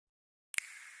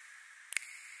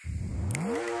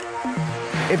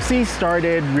Ipsy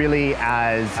started really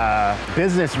as a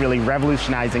business really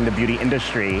revolutionizing the beauty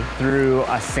industry through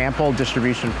a sample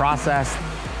distribution process.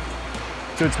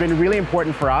 So it's been really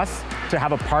important for us to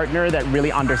have a partner that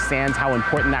really understands how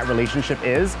important that relationship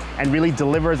is and really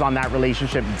delivers on that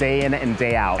relationship day in and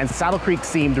day out. And Saddle Creek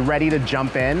seemed ready to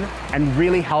jump in and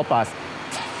really help us.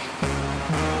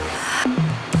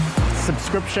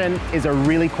 Subscription is a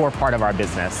really core part of our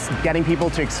business, getting people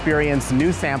to experience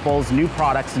new samples, new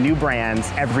products, new brands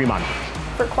every month.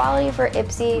 For quality for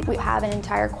Ipsy, we have an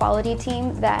entire quality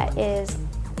team that is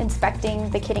inspecting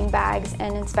the kitting bags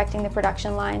and inspecting the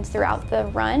production lines throughout the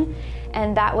run.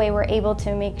 And that way we're able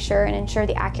to make sure and ensure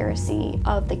the accuracy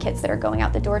of the kits that are going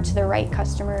out the door to the right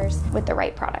customers with the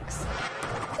right products.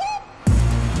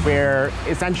 We're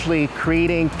essentially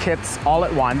creating kits all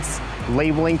at once,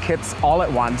 labeling kits all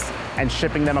at once, and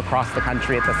shipping them across the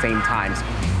country at the same time.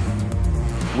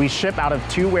 We ship out of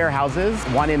 2 warehouses,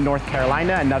 one in North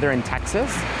Carolina, another in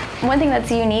Texas. One thing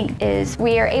that's unique is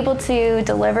we are able to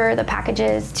deliver the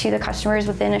packages to the customers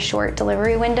within a short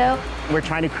delivery window. We're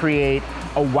trying to create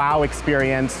a wow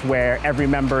experience where every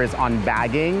member is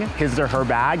unbagging his or her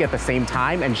bag at the same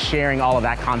time and sharing all of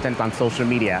that content on social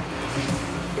media.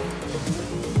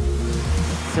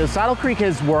 So Saddle Creek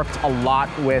has worked a lot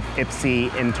with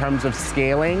Ipsy in terms of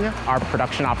scaling our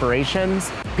production operations.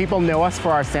 People know us for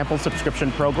our sample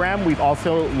subscription program. We've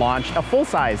also launched a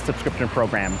full-size subscription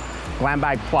program, Glam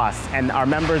Bag Plus, and our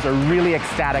members are really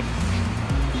ecstatic.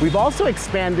 We've also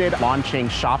expanded launching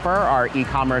Shopper, our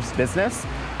e-commerce business,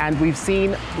 and we've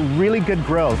seen really good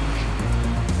growth.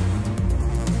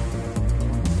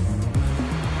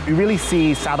 We really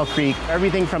see Saddle Creek,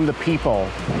 everything from the people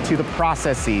to the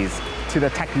processes, to the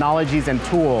technologies and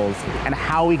tools, and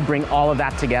how we bring all of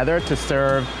that together to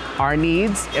serve our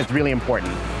needs is really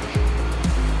important.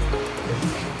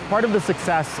 Part of the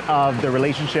success of the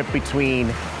relationship between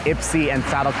Ipsy and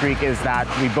Saddle Creek is that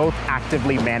we both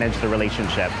actively manage the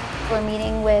relationship. We're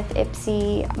meeting with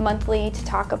Ipsy monthly to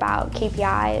talk about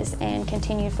KPIs and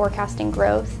continued forecasting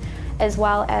growth, as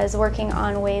well as working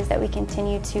on ways that we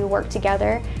continue to work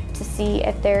together to see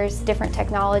if there's different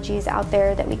technologies out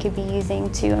there that we could be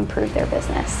using to improve their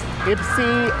business.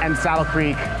 Ipsy and Saddle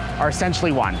Creek are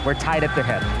essentially one. We're tied at the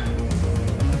hip.